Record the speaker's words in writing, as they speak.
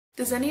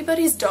Does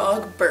anybody's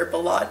dog burp a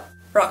lot?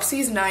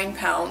 Roxy's 9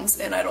 pounds,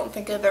 and I don't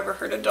think I've ever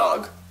heard a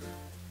dog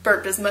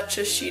burp as much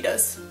as she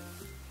does.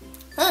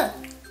 Huh.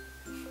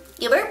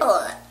 You burp a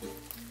lot.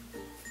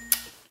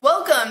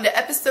 Welcome to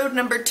episode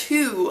number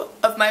 2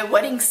 of my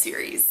wedding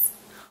series.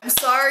 I'm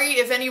sorry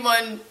if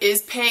anyone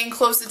is paying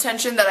close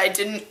attention that I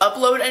didn't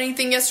upload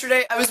anything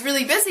yesterday. I was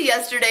really busy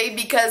yesterday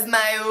because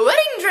my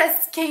wedding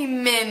dress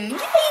came in. Yay!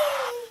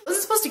 I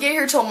wasn't supposed to get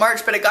here till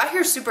March, but it got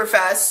here super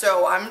fast,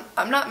 so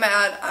I'm not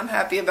mad. I'm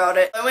happy about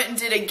it. I went and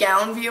did a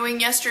gown viewing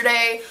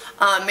yesterday,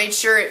 made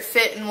sure it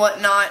fit and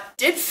whatnot.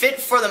 Did fit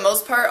for the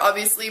most part.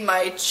 Obviously,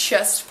 my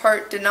chest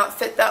part did not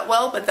fit that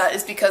well, but that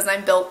is because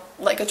I'm built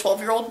like a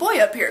 12-year-old boy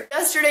up here.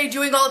 Yesterday,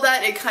 doing all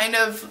that, it kind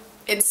of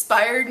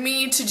inspired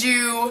me to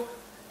do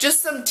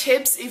just some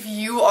tips if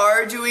you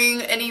are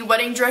doing any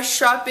wedding dress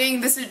shopping.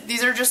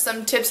 These are just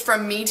some tips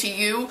from me to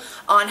you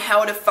on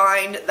how to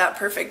find that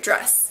perfect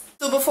dress.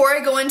 So before I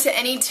go into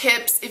any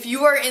tips, if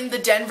you are in the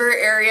Denver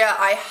area,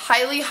 I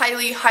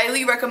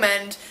highly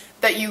recommend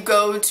that you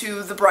go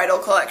to the Bridal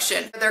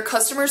Collection. Their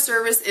customer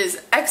service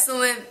is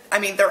excellent. I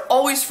mean, they're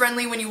always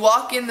friendly when you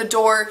walk in the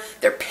door.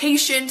 They're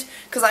patient,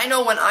 because I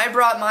know when I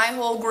brought my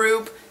whole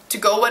group to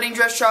go wedding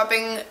dress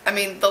shopping, I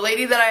mean, the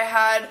lady that I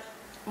had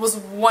was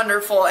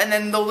wonderful, and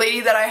then the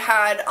lady that I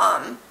had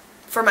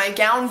for my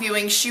gown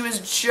viewing, she was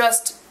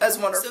just as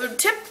wonderful. So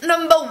tip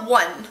number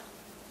 1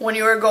 when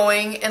you are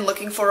going and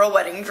looking for a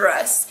wedding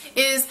dress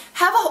is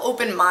have an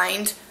open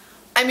mind.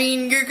 I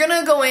mean, you're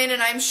gonna go in,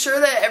 and I'm sure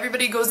that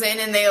everybody goes in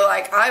and they're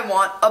like, I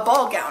want a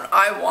ball gown,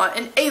 I want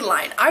an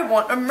A-line, I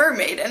want a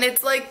mermaid, and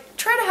it's like,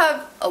 try to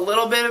have a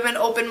little bit of an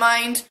open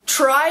mind.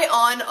 Try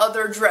on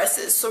other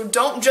dresses, so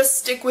don't just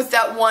stick with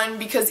that one,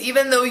 because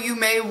even though you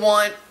may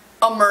want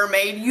a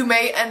mermaid, you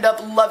may end up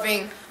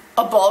loving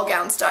a ball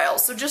gown style.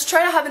 So just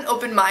try to have an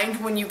open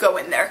mind when you go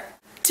in there.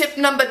 Tip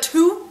number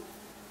 2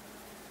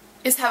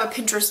 is have a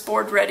Pinterest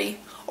board ready,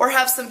 or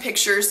have some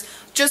pictures,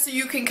 just so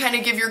you can kind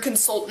of give your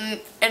consultant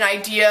an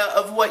idea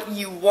of what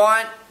you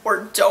want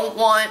or don't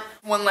want.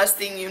 One less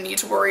thing you need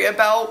to worry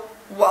about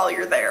while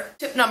you're there.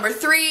 Tip number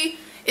 3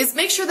 is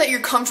make sure that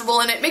you're comfortable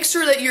in it. Make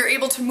sure that you're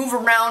able to move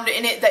around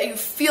in it, that you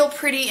feel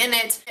pretty in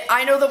it.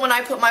 I know that when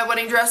I put my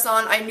wedding dress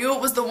on, I knew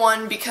it was the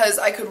one because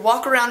I could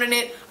walk around in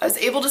it, I was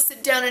able to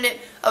sit down in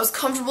it, I was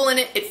comfortable in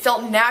it, it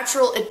felt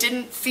natural, it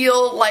didn't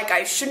feel like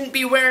I shouldn't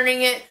be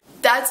wearing it.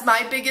 That's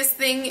my biggest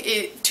thing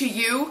to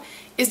you,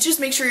 is just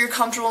make sure you're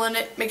comfortable in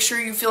it, make sure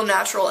you feel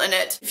natural in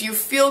it. If you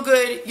feel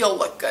good, you'll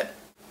look good.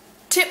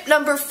 Tip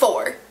number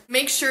 4.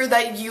 Make sure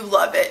that you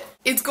love it.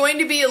 It's going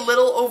to be a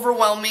little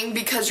overwhelming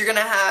because you're going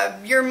to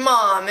have your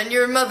mom and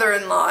your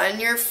mother-in-law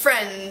and your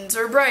friends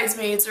or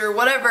bridesmaids or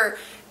whatever,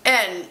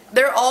 and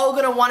they're all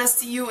going to want to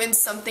see you in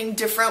something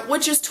different,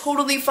 which is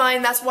totally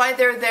fine. That's why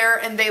they're there,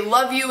 and they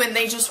love you, and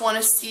they just want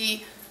to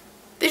see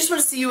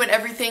you in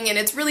everything, and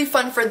it's really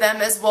fun for them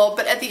as well.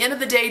 But at the end of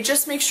the day,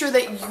 just make sure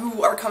that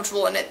you are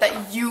comfortable in it,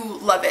 that you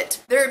love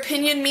it. Their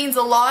opinion means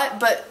a lot,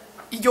 but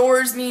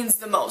yours means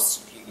the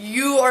most.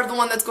 You are the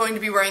one that's going to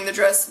be wearing the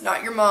dress,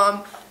 not your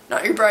mom,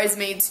 not your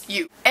bridesmaids,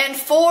 you. And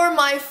for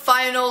my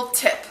final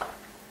tip,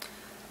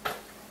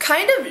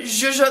 kind of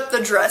zhuzh up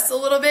the dress a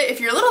little bit. If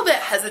you're a little bit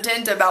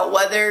hesitant about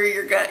whether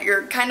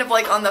you're kind of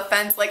like on the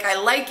fence, like I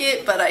like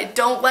it but I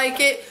don't like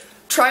it,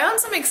 try on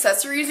some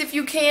accessories if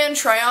you can.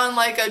 Try on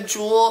like a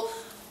jeweled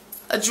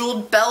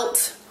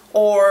belt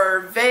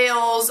or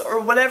veils or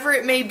whatever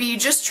it may be.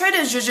 Just try to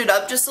zhuzh it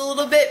up just a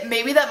little bit.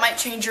 Maybe that might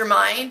change your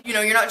mind. You know,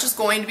 you're not just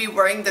going to be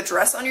wearing the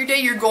dress on your day,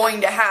 you're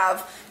going to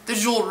have the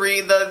jewelry,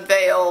 the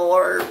veil,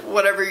 or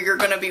whatever you're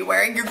going to be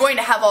wearing. You're going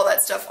to have all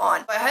that stuff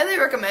on. I highly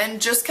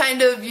recommend just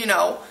kind of, you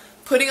know,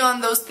 putting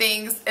on those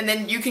things, and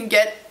then you can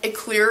get a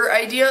clearer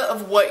idea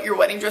of what your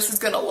wedding dress is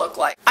going to look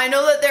like. I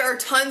know that there are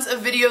tons of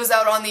videos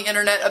out on the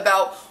internet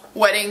about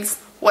weddings,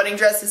 wedding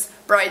dresses,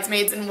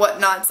 bridesmaids, and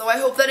whatnot, so I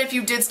hope that if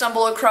you did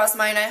stumble across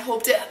mine, I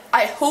hope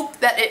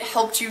that it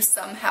helped you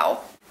somehow.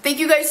 Thank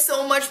you guys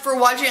so much for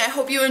watching. I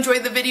hope you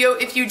enjoyed the video.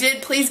 If you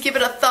did, please give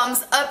it a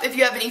thumbs up. If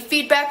you have any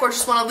feedback or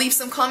just want to leave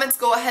some comments,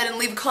 go ahead and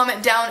leave a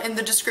comment down in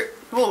the description.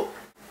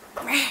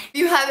 If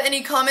you have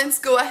any comments,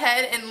 go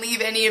ahead and leave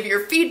any of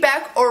your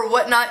feedback or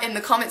whatnot in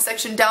the comment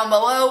section down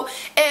below.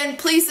 And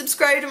please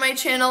subscribe to my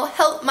channel,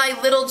 help my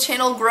little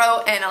channel grow,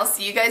 and I'll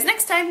see you guys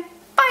next time.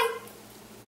 Bye!